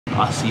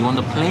I'll see you on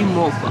the plane,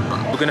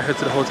 motherfucker. We're gonna head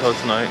to the hotel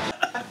tonight.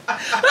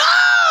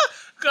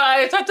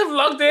 Guys, I have to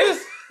vlog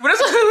this.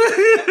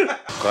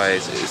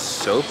 Guys, it's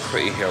so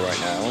pretty here right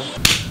now.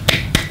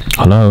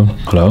 Hello,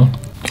 hello,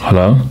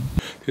 hello.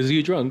 Is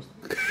you drunk?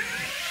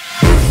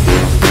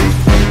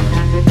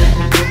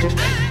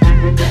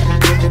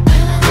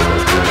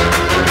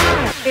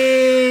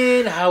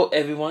 And how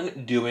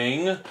everyone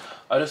doing?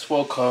 I just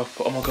woke up.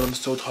 Oh my god, I'm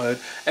so tired.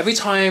 Every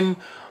time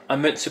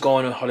I'm meant to go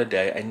on a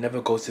holiday, I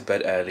never go to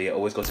bed early. I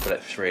always go to bed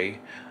at 3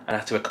 and I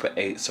have to wake up at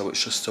 8, so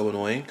it's just so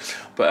annoying.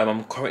 But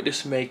I'm currently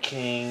just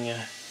making a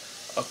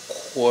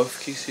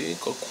coffee. See,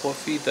 got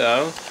coffee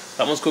there.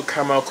 That one's called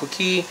caramel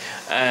cookie,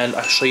 and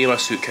I'll show you my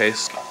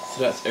suitcase.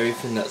 So that's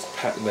everything that's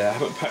packed there. I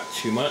haven't packed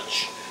too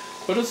much,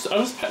 but I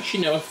just packed,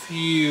 you know, a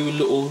few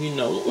little, you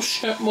know, little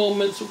shirt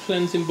moments of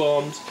cleansing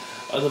balms,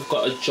 as I've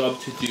got a job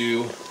to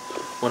do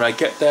when I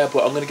get there.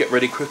 But I'm gonna get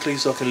ready quickly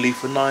so I can leave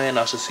for 9.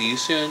 I shall see you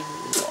soon.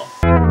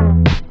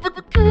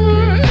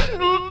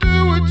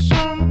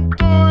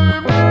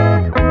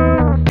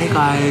 Hey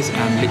guys,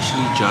 I'm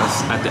literally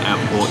just at the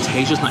airport.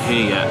 Tasia's not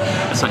here yet.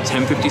 It's like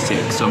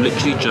 10:56, so I'm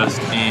literally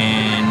just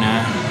in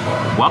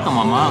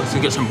Wagamama to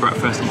get some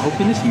breakfast. I'm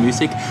hoping this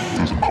music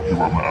doesn't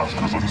copyright my ass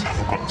because I just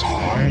haven't got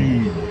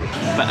time.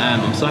 But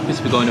I'm so happy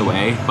to be going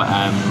away. But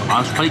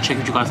I'll probably check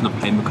with you guys on the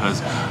plane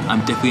because I'm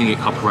definitely gonna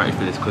get copyrighted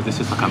for this because this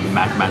is like a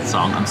mad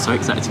song. I'm so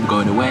excited to be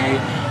going away.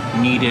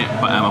 Need it,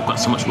 but I've got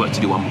so much work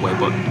to do on the way.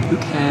 But who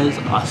cares?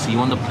 I'll see you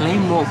on the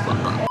plane,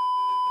 motherfucker.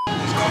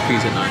 This coffee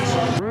is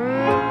nice.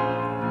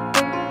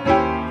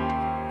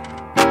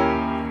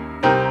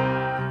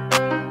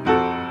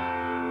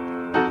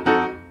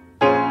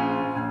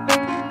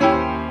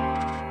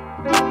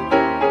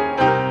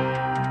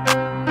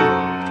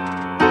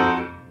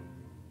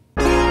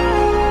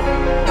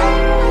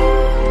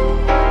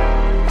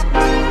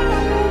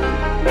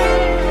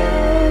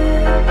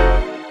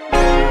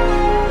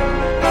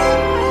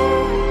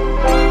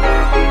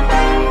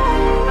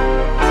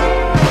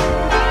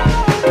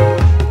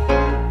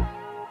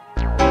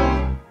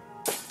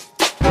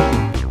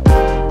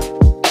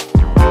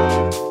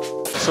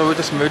 So we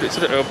just moved it to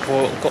the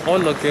airport, got our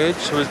luggage,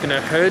 so we're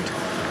gonna head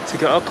to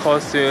get our car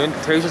soon.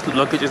 Tasia's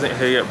luggage isn't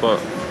here yet, but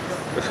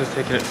we're just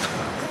taking it.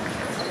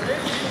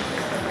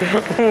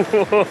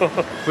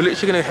 We're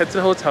literally gonna head to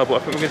the hotel, but I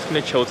think we're just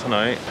gonna chill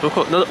tonight. Look,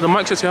 no, the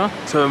mic's just here,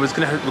 so we're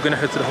gonna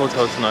head to the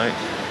hotel tonight,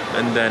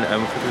 and then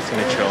we're just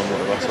gonna chill and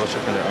whatever. So I'll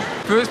check it out.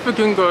 First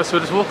begin, guys. So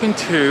we're just walking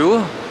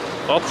to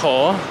our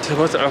car to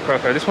go to the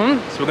aircraft. This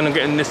one. So we're gonna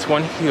get in this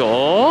one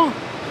here.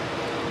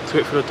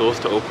 Wait for the doors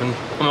to open.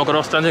 Oh my god, I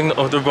was standing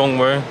the wrong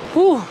way.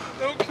 Whew.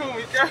 Don't kill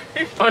me,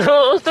 Gary. I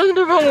know, I was standing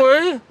the wrong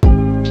way.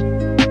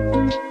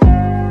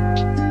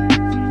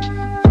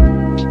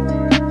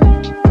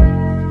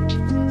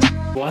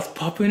 What's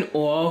popping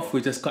off? We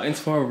just got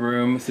into our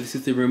room. So this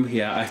is the room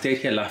here. I stayed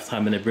here last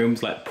time and the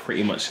room's like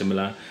pretty much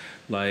similar.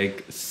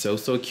 Like so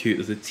cute.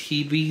 There's a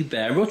TV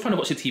there. We were trying to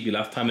watch the TV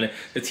last time and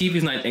the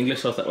TV's not in English,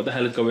 so I was like, what the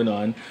hell is going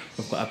on?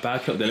 We've got a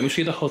balcony up there. Let me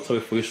show you the hotel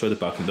before we show the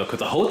balcony though, because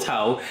the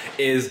hotel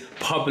is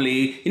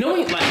probably, you know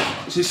what, like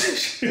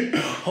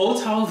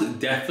hotels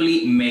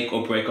definitely make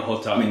or break a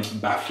hotel. I mean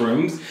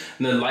bathrooms.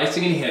 And the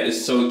lighting in here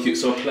is so cute.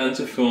 So I plan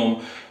to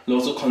film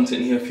loads of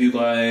content here for you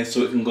guys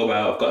so it can go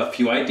out. I've got a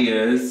few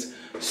ideas.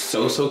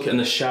 So cute. And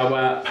the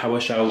shower, power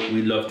shower,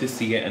 we love to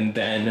see it. And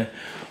then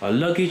our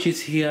luggage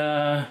is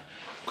here.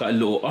 Got a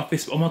little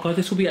office. Oh my god,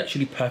 this will be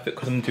actually perfect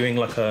because I'm doing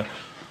like I'm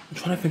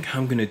trying to think how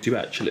I'm gonna do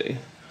actually,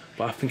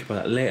 but I'll think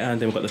about that later.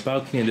 And then we've got the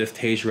balcony and there's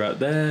Tasia out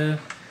there.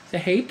 Say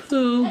hey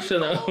Pooh.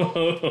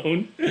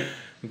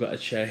 We've got a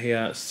chair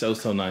here. So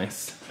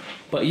nice.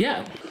 But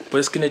yeah, we're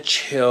just gonna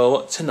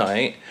chill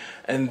tonight,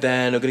 and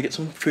then we're gonna get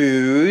some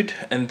food,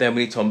 and then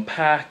we need to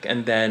unpack,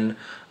 and then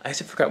I have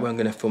to figure out where I'm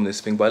gonna film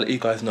this thing, but I'll let you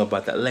guys know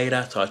about that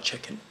later. So I'll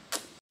check in.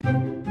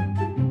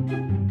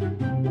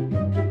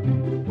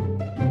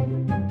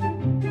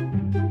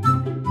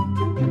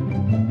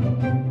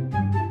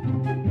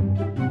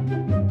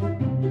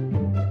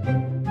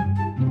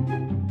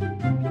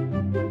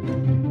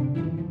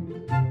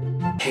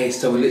 Okay,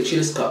 so we literally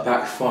just got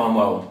back from,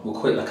 well, we'll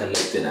call it like a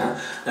late dinner.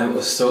 It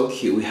was so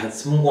cute. We had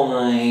some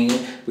wine,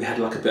 we had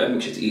like a bit of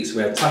mixture to eat. So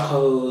we had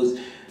tacos,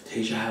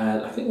 Tasia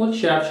had, I think, what did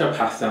she have? She had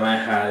pasta, and I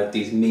had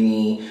these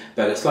mini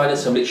burger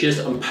sliders. So I'm literally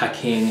just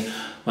unpacking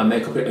my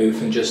makeup and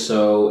everything just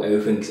so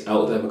everything's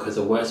out there, because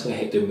the worst thing I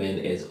hate doing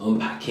is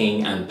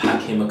unpacking and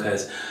packing,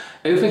 because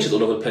everything's just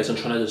all over the place. I'm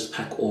trying to just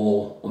unpack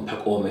all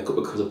makeup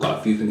because I've got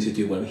a few things to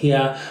do when I'm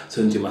here.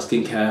 So I'm doing my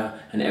skincare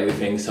and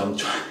everything. So I'm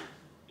trying.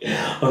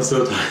 I'm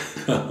so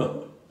tired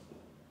now.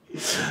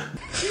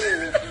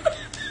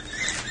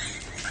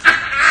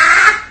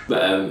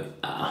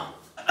 But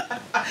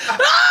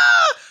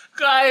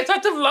guys, I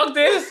have to vlog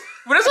this.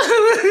 I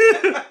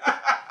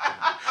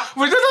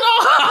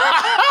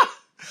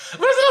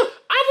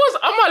was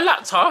on my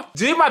laptop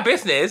doing my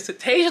business.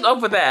 Tasia's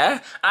over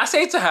there. I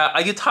say to her,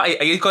 are you tired?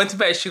 Are you going to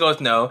bed? She goes,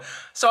 no.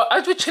 So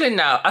as we're chilling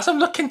now, as I'm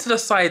looking to the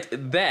side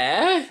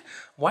there,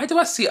 why do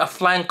I see a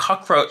flying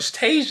cockroach?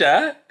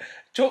 Tasia,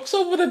 jumps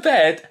over the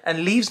bed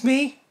and leaves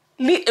me.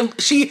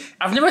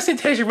 I've never seen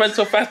Tasia run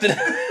so fast in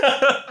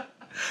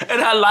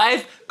her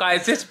life.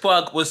 Guys, this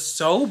bug was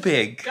so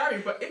big.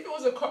 Gary, but if it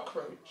was a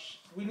cockroach,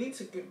 we need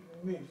to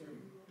move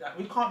room. Like,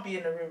 we can't be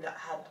in a room that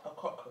had a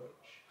cockroach.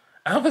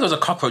 I don't think it was a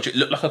cockroach. It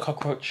looked like a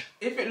cockroach.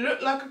 If it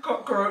looked like a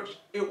cockroach,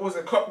 it was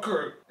a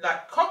cockroach.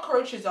 Like,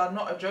 cockroaches are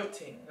not a joke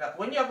thing. Like,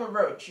 when you have a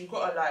roach, you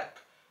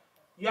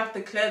have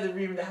to clear the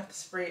room, they have to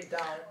spray it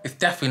down. It's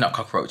definitely not a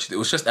cockroach. It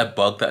was just a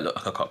bug that looked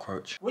like a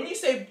cockroach. When you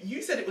said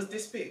it was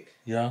this big?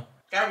 Yeah.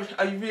 Gary,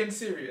 are you being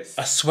serious?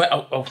 I swear,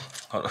 oh,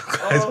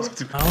 guys.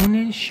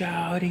 Morning,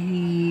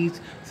 shouties.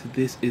 So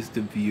this is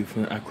the view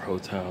from the Accra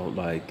Hotel.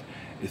 Like,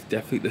 it's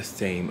definitely the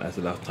same as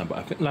the last time, but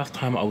I think last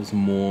time I was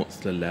more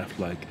to the left.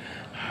 Like,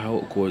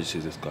 how gorgeous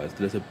is this, guys?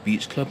 There's a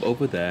beach club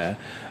over there,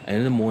 and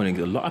in the morning,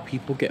 a lot of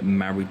people get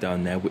married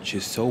down there, which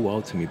is so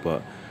wild to me,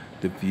 but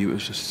the view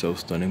is just so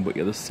stunning. But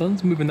yeah, the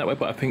sun's moving that way,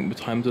 but I think by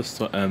the time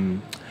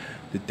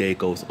the day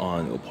goes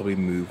on, it'll probably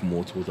move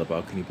more towards the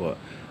balcony, but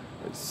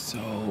it's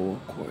so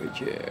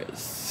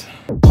gorgeous.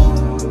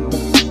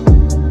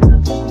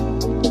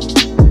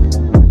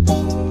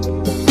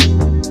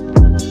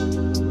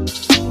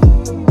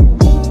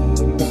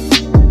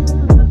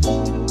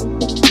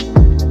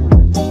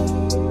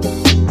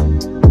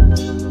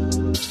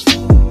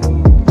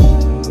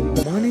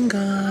 Morning,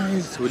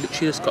 guys. So we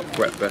literally just got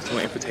breakfast. I'm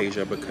waiting for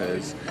Tasia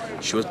because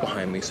she was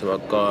behind me. So I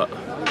got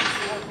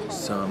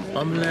some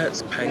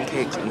omelets,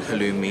 pancakes, and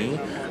halloumi.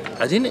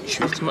 I didn't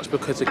choose too much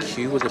because the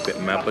queue was a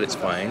bit mad, but it's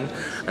fine.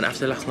 And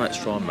after last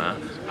night's drama,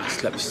 I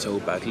slept so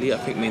badly. I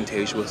think me and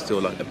Tasia were still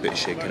like a bit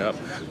shaken up.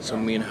 So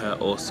me and her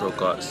also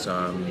got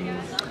some,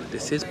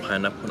 this is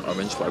pineapple and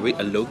orange, but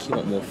I low-key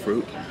want more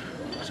fruit.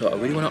 So I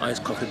really want an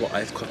iced coffee, but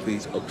iced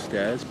coffee's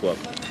upstairs. But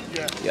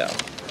yeah,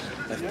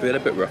 I feel a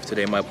bit rough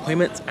today. My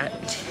appointment's at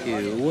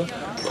 2,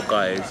 but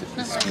guys,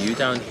 this view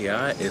down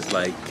here is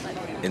like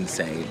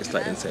insane. It's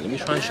like insane. Let me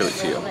try and show it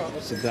to you.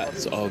 So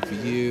that's our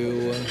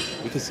view.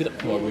 You can see that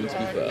from our room, to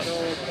be fair.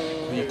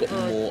 We've got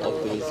more of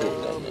the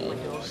resort down there.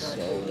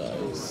 So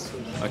nice.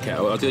 Okay,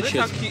 I'll do a cheers.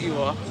 Look how cute you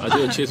are. I'll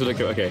do a cheers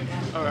with a okay.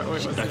 Alright,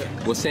 wait. Okay,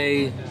 we'll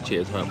say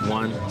cheers.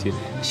 1, 2.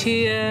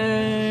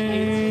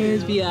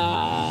 Cheers,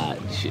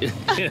 biatch.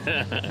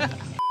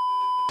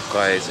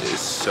 Guys, it's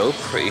so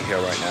pretty here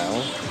right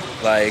now.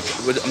 Like,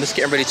 I'm just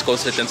getting ready to go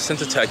to the dentist in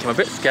Turkey. I'm a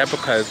bit scared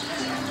because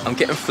I'm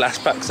getting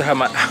flashbacks to how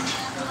my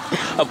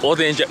of all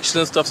the injections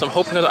and stuff, so I'm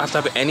hoping I don't have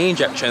to have any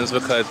injections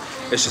because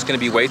it's just going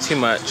to be way too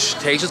much.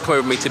 Tasia's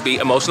coming with me to be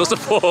emotional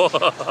support.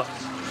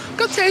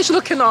 Got Tasia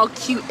looking all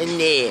cute in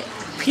there.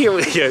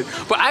 Period.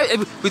 But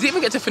we didn't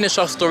even get to finish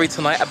our story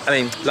tonight. I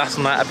mean, last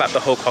night about the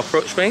whole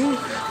cockroach thing.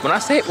 When I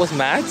say it was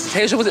mad,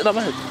 Tasia, was it not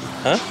mad?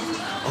 Huh?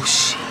 Oh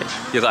shit.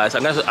 You guys,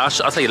 I'll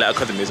tell you later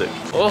because of the music.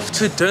 Off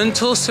to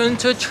Dental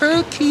Center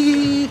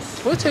Turkey.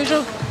 Where's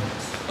Tasia?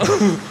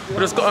 We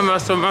just got our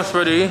mess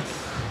ready.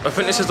 I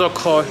think this is our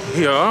car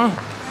here,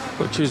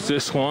 which is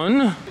this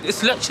one.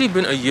 It's literally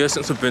been a year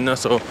since I've been there,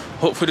 so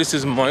hopefully this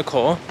is my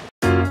car.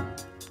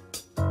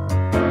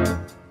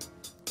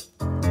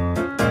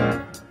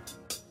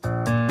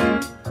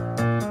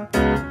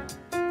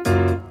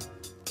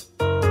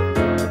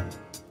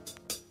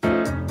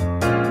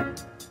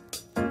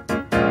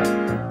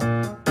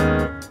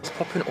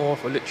 Popping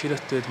off, I literally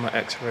just did my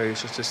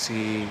x-rays just to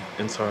see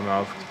inside my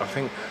mouth. I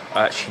think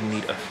I actually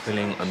need a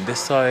filling on this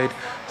side,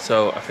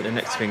 so I think the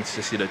next thing is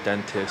to see the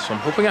dentist. So I'm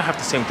hoping I have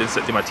the same dentist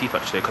that did my teeth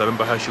actually, because I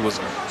remember how she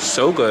was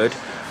so good.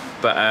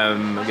 But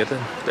yeah,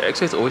 the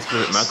x-rays always feel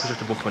a bit mad because you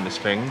have to book on this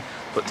thing.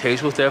 But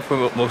Tasia was there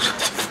for most of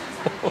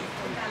the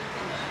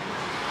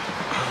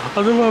I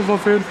don't know what I'm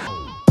popping.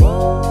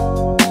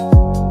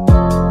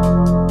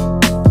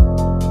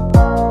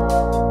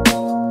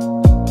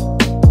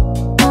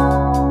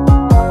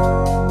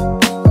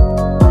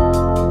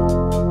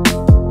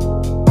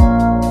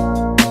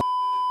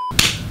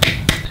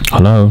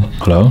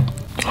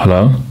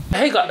 Hello.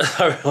 Hey guys,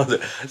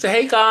 so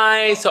hey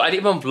guys, so I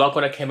didn't even vlog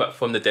when I came back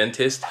from the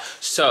dentist.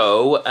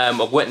 So I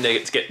went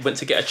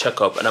to get a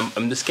checkup, and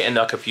I'm just getting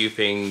like a few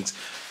things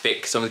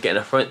fixed. So I'm getting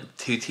the front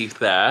 2 teeth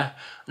there,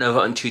 and I've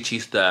gotten 2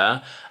 teeth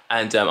there,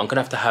 and I'm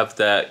gonna have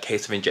the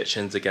case of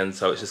injections again.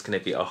 So it's just gonna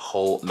be a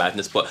whole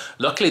madness. But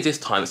luckily this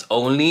time it's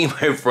only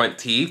my front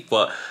teeth.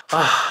 But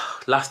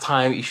last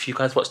time, if you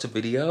guys watched the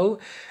video,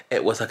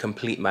 it was a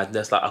complete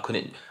madness. Like I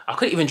couldn't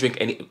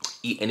even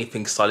eat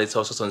anything solid, so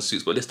I was just on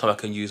soups. But this time I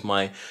can use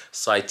my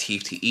side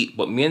teeth to eat.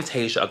 But me and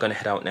Tasia are gonna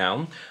head out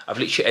now. I've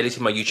literally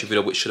edited my YouTube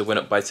video, which should have went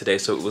up by today.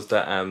 So it was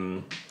the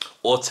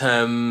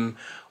autumn,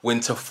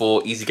 winter,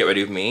 fall, easy get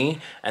ready with me.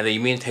 And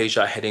then me and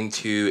Tasia are heading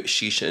to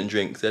Shisha and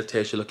Drinks. There's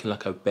Tasia looking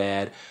like a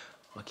bad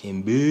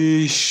fucking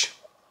bitch.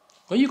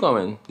 Where are you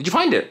going? Did you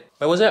find it?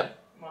 Where was it?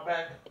 My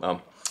bag.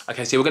 Oh.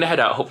 Okay, so we're gonna head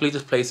out. Hopefully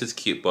this place is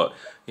cute, but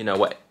you know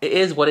what? It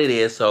is what it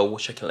is, so we'll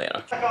check it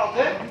later.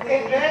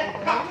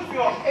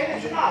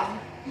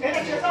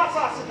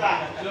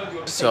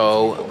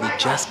 So we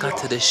just got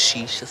to the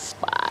shisha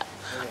spot.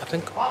 I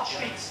think,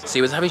 so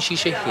he was having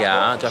shisha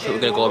here. Do I think we're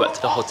gonna go back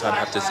to the hotel and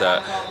have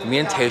dessert? Me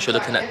and Taysha are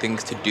looking at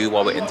things to do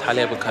while we're in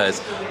Talia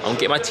because I'm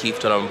getting my teeth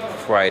done on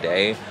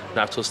Friday. And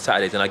after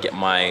Saturday, then I get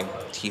my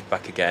teeth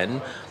back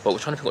again. But we're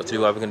trying to figure what to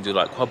do. Are we gonna do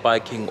like quad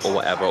biking or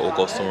whatever, or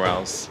go somewhere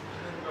else?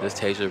 There's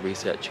Taysha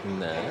researching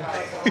there.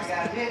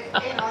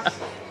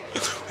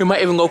 We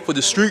might even go for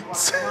the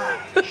streets.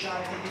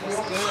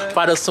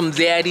 Find us some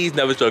zaddies.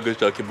 Never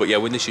joking. But yeah,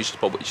 we're in the shisha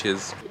spot, which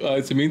is...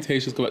 so me and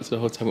Taysha's go back to the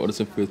hotel and order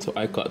some food. So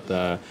I got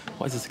the...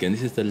 What is this again?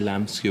 This is the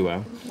lamb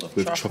skewer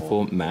with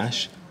truffle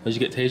mash. What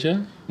did you get,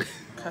 Taysha?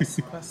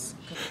 Because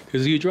Are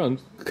you drunk?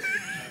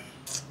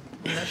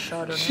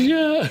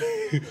 Yeah.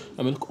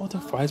 I mean, look at all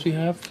the fries we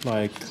have.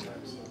 Like...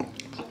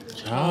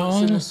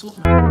 Ciao.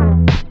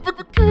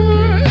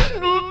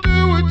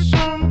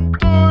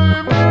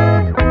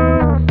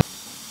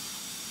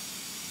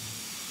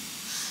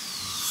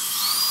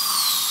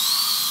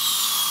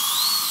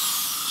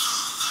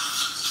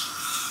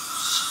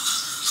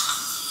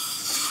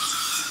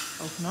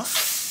 Open up.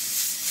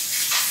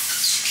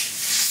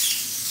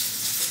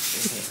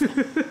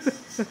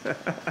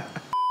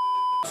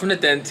 From the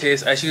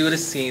dentist, as you would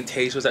have seen,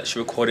 Taysha was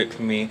actually recording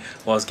for me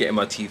while I was getting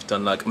my teeth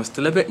done. Like, I'm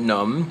still a bit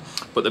numb,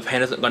 but the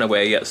pain hasn't gone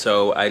away yet.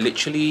 So I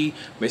literally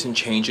made some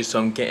changes. So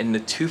I'm getting the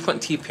 2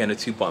 front teeth here and the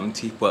 2 bottom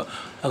teeth. But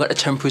I got the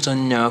temporary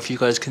on now, if you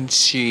guys can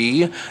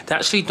see. They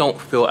actually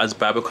don't feel as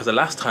bad because the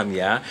last time,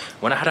 yeah,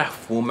 when I had a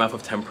full mouth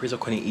of temporaries, I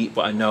couldn't eat.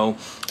 But I know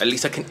at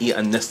least I can eat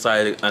on this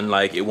side and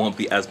like it won't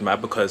be as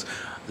mad because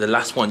the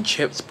last one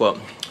chipped. But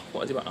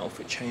what is my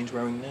outfit change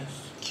wearing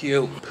this?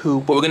 Cute.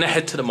 But we're gonna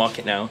head to the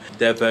market now,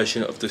 their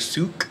version of the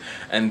souk,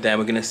 and then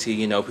we're gonna see,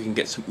 you know, if we can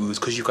get some ouds,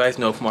 because you guys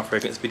know from our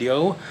fragrance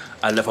video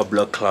I love a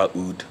blood clot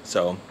oud.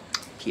 So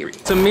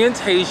period. So me and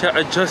Taysha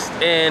are just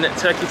in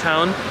Turkey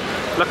Town.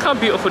 Look how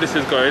beautiful this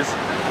is, guys.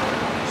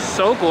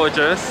 So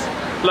gorgeous.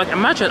 Like,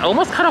 imagine, I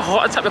almost had a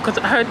heart attack because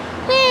I heard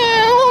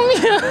meow,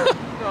 meow.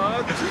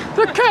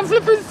 The cat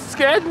flipping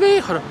scared me.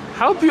 Hold on.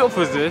 How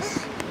beautiful is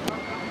this?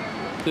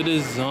 The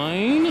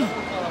design.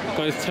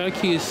 Guys,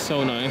 Turkey is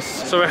so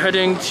nice. So we're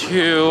heading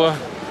to,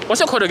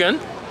 what's it called again?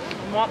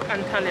 Mark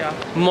Antalya.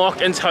 Mark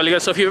Antalya.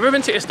 So if you've ever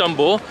been to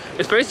Istanbul,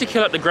 it's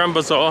basically like the Grand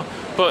Bazaar,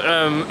 but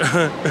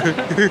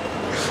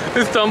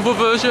Istanbul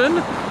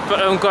version.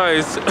 But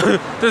guys,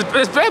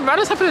 there's bad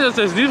matters happening.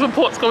 There's news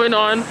reports going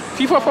on.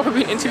 People are probably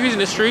being interviewed in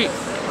the street.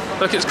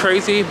 Like, it's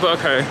crazy, but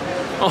okay.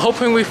 I'm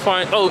hoping we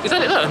find, oh, is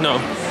that it there? No.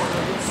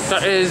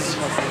 That is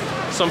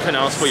something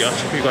else, but yeah, I'll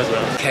show you guys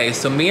that. Okay,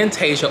 so me and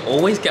Taysha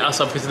always get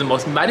ourselves into the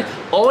most mad,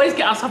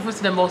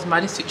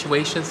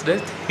 situations.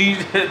 There's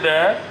Taysha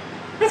there.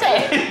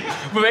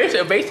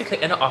 We're basically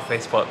in an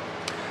office, but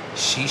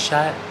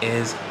shisha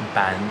is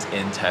banned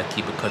in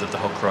Turkey because of the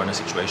whole corona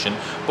situation.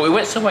 But we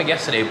went somewhere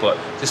yesterday, but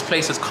this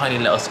place has kindly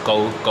let us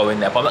go in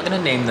there. But I'm not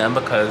gonna name them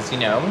because, you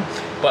know.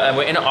 But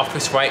we're in an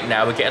office right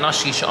now. We're getting our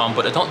shisha on,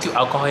 but they don't do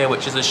alcohol here,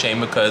 which is a shame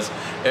because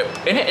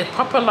it's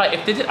proper. Like,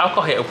 if they did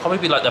alcohol here, it would probably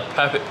be like the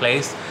perfect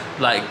place.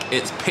 Like,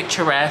 it's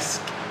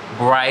picturesque,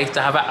 bright.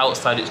 To have it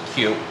outside, it's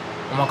cute.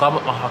 Oh my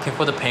god, I can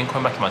feel the pain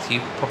coming back in my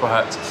teeth, proper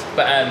hurts.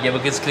 But yeah,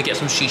 we're just gonna get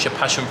some shisha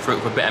passion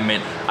fruit with a bit of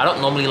mint. I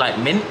don't normally like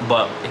mint,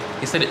 but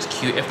he said it's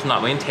cute. If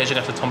not, me and Taysha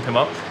have to thump him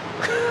up.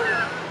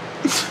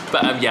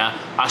 But yeah,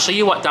 I'll show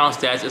you what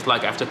downstairs is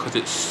like after because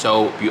it's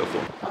so beautiful.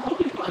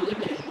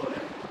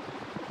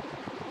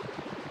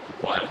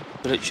 What?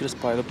 Literally just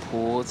by the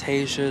pool.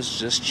 Taysha's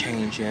just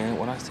changing.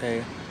 When I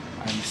say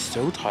I'm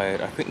so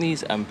tired, I think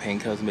these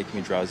painkillers are making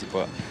me drowsy,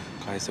 but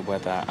guys, the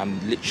weather,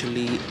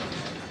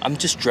 I'm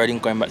just dreading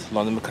going back to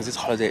London because this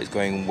holiday is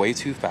going way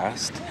too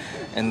fast,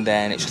 and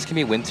then it's just gonna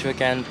be winter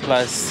again.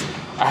 Plus,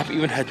 I haven't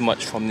even heard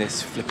much from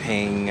this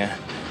flipping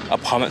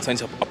apartment. So I need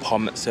to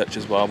apartment search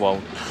as well.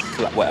 Well,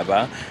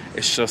 whatever.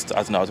 It's just,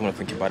 I don't know, I don't want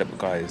to think about it, but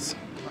guys,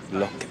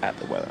 look at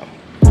the weather.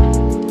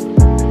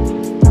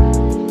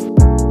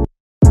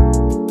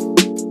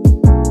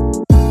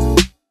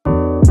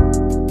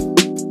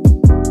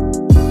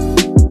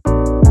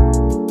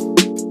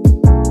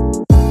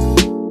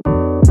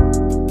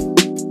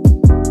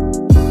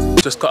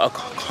 Just got our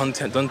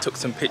content done, took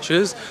some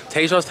pictures.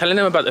 Taysha, I was telling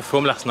them about the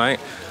film last night.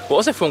 What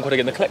was the film called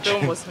again? The Collection? The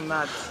film was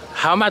mad.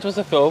 How mad was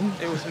the film?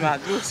 It was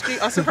mad. We were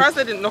screaming. I'm surprised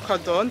they didn't knock our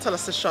door and tell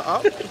us to shut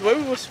up. The way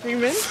we were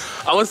screaming.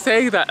 I would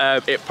say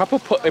that it probably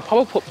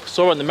put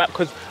Saw on the map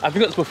because I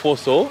think it was before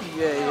Saw.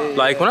 Yeah.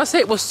 Like, when I say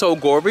it was so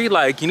gory,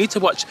 like, you need to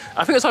watch.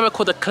 I think it's something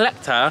called The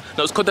Collector.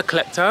 No, it's called The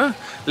Collector.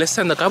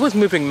 Listen, the guy was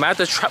moving mad.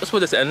 The traps were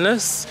just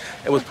endless.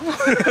 It was.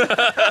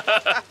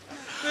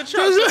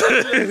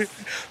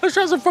 The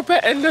traps were proper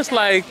endless,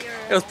 like,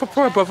 it was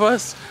proper above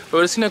us. But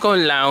we're just gonna go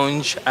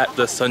lounge at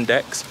the Sun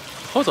Decks.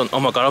 Hold on, oh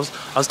my god,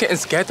 I was getting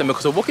scared then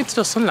because I walk into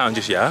the Sun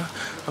Lounges, yeah?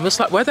 I'm just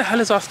like, where the hell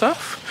is our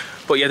stuff?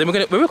 But yeah, then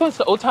we're going to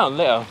the Old Town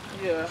later.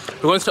 Yeah.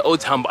 We're going to the Old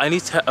Town, but I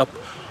need to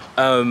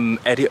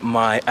edit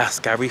my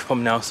Ask Gary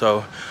from now,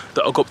 so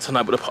that'll go up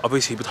tonight. But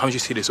obviously, by the time you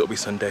see this, it'll be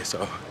Sunday,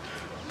 so.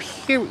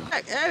 Period.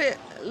 Back at it,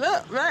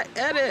 look back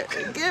at it,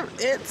 give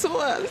it to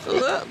us,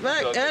 look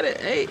back at it,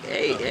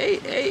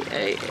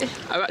 hey.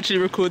 I'm actually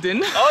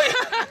recording. Oh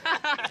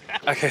yeah.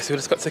 Okay, so we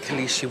just got to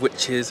Kalishi,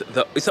 which is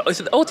is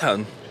it the Old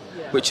Town?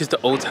 Yeah. Which is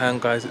the Old Town,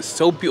 guys. It's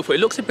so beautiful. It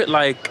looks a bit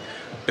like,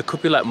 it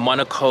could be like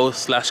Monaco /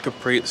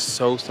 Capri. It's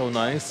so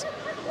nice.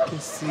 You can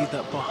see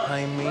that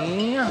behind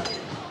me.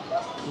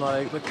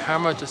 Like, the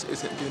camera just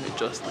isn't doing it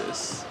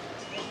justice.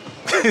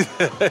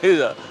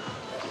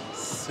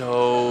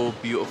 So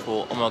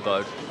beautiful. Oh my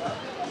god.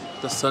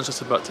 The sun's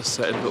just about to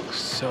set. It looks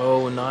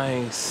so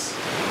nice.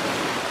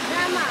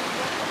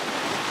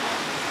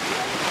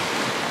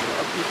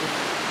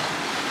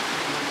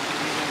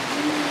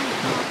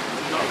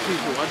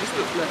 I just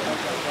look left like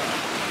that.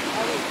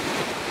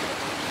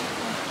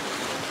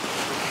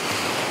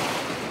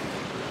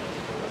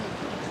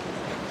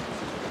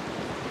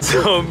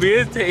 So me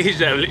and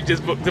Tasia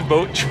just booked a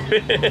boat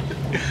trip.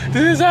 This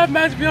is our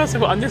man to be honest,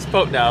 we're on this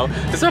boat now.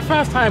 This is our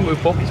first time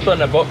we've both been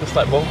on a boat, just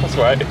like both of us,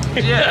 right?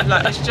 Yeah,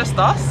 like it's just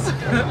us.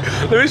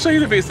 Let me show you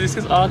the video. So this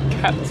is our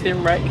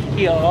captain right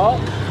here.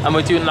 And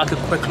we're doing like a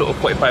quick little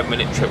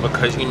 45-minute trip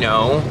because you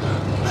know.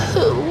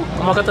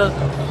 Oh my god,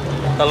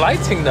 the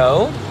lighting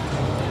though.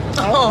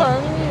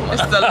 Oh,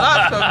 it's the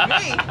light for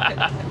me.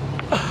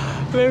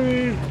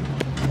 Baby,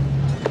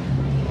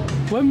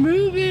 we're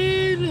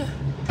moving.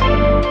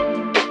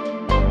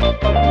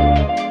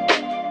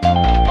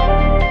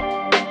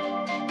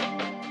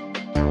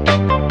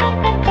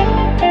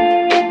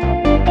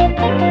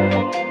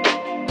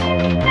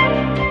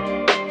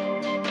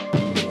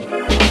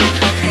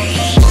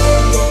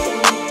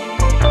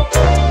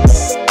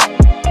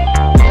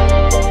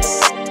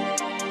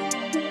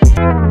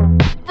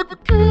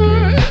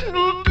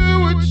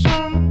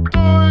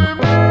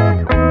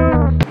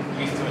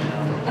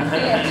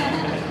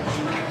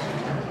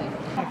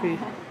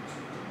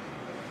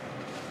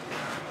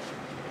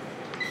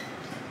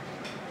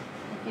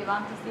 You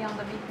want to see on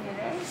the big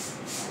mirrors?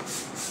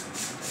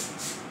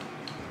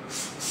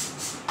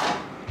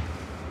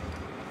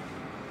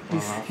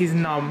 He's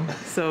numb,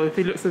 so if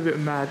he looks a bit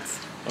mad,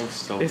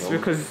 it's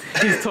because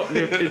his top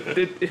lip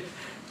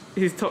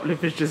his top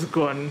lip is just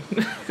gone.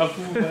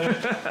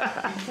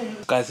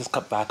 Guys, let's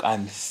cut back.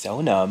 I'm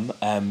so numb.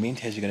 Me and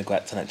Tasia are gonna go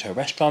out tonight to a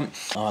restaurant.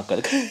 Oh my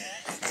god.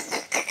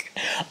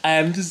 I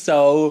am just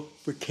so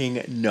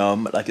freaking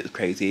numb, like it's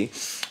crazy.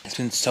 It's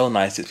been so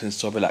nice, it's been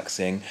so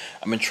relaxing.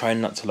 I've been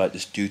trying not to like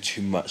just do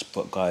too much,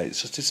 but guys,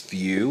 it's just this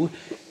view.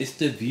 It's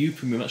the view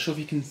from me. I'm not sure if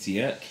you can see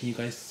it. Can you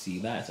guys see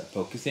that? Is that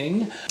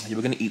focusing? Yeah,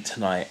 we're gonna eat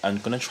tonight. I'm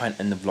gonna try and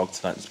end the vlog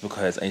tonight just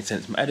because I need to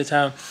send it to my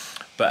editor.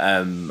 But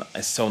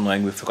it's so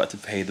annoying, we forgot to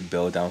pay the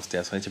bill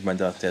downstairs, so I need to run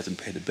downstairs and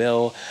pay the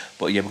bill.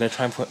 But yeah, we're gonna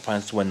try and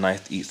find somewhere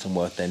nice to eat,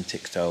 somewhere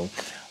authentic. So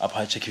I'll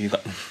probably check if you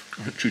got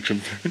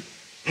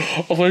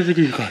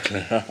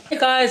Hey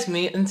guys,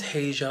 me and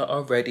Tasia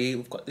are ready.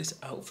 We've got this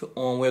outfit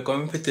on. We're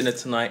going for dinner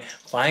tonight.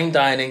 Fine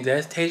dining.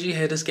 There's Tasia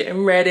here just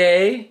getting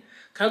ready.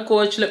 How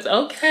gorgeous she looks.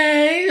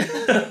 Okay.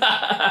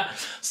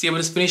 So yeah, we're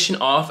just finishing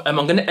off. I'm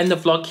gonna end the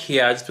vlog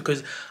here just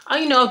because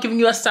I know I've given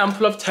you a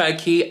sample of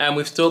turkey and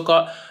we've still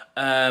got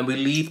we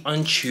leave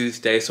on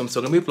Tuesday, so I'm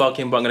still gonna be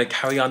vlogging, but I'm gonna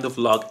carry on the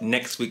vlog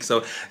next week. So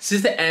this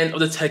is the end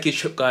of the turkey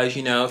trip, guys.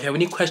 You know, if you have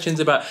any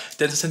questions about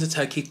Dental Center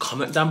Turkey,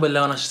 comment down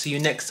below and I shall see you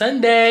next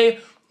Sunday.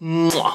 Mwah.